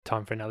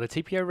Time for another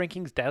TPO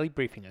Rankings Daily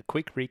Briefing, a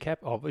quick recap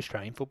of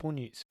Australian football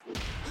news.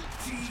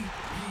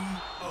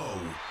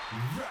 TPO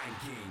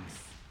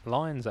Rankings.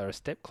 Lions are a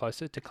step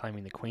closer to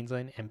claiming the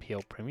Queensland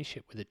NPL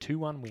Premiership with a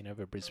 2-1 win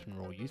over Brisbane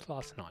Roar Youth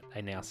last night.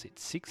 They now sit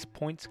 6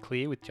 points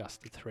clear with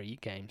just the 3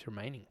 games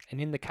remaining.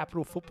 And in the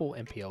Capital Football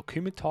NPL,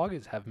 Cooma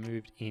Tigers have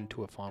moved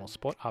into a final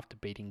spot after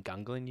beating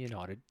Gungahlin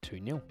United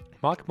 2-0.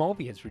 Mike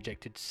Mulvey has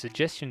rejected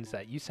suggestions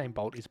that Usain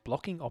Bolt is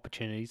blocking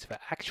opportunities for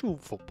actual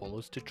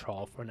footballers to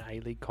trial for an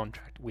A-League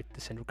contract with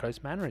the Central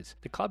Coast Mariners.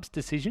 The club's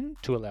decision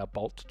to allow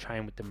Bolt to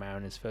train with the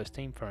Mariners first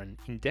team for an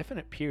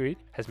indefinite period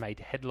has made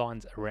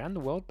headlines around the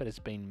world but has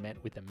been met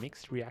with a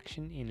mixed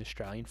reaction in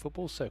Australian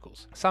football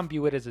circles. Some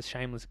view it as a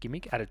shameless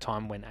gimmick at a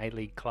time when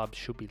A-League clubs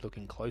should be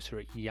looking closer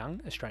at young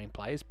Australian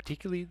players,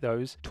 particularly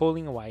those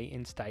toiling away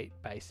in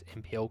state-based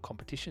NPL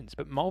competitions.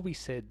 But Mulvey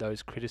said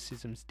those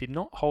criticisms did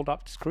not hold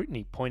up to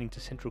scrutiny, pointing to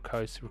Central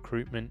Coast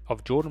recruitment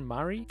of Jordan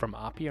Murray from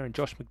Apia and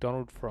Josh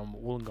McDonald from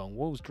Wollongong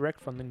Wolves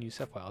direct from the New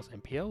South Wales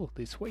NPL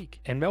this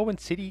week. And Melbourne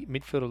City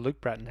midfielder Luke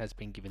Bratton has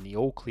been given the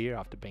all clear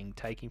after being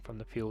taken from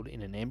the field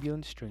in an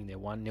ambulance during their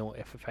 1-0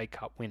 FFA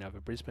Cup win over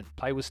Brisbane.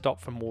 Play was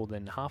stopped for more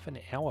than half an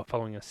hour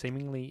following a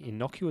seemingly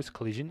innocuous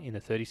collision in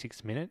the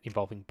 36th minute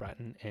involving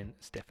Bratton and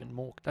Stefan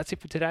Mork. That's it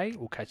for today.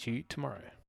 We'll catch you tomorrow.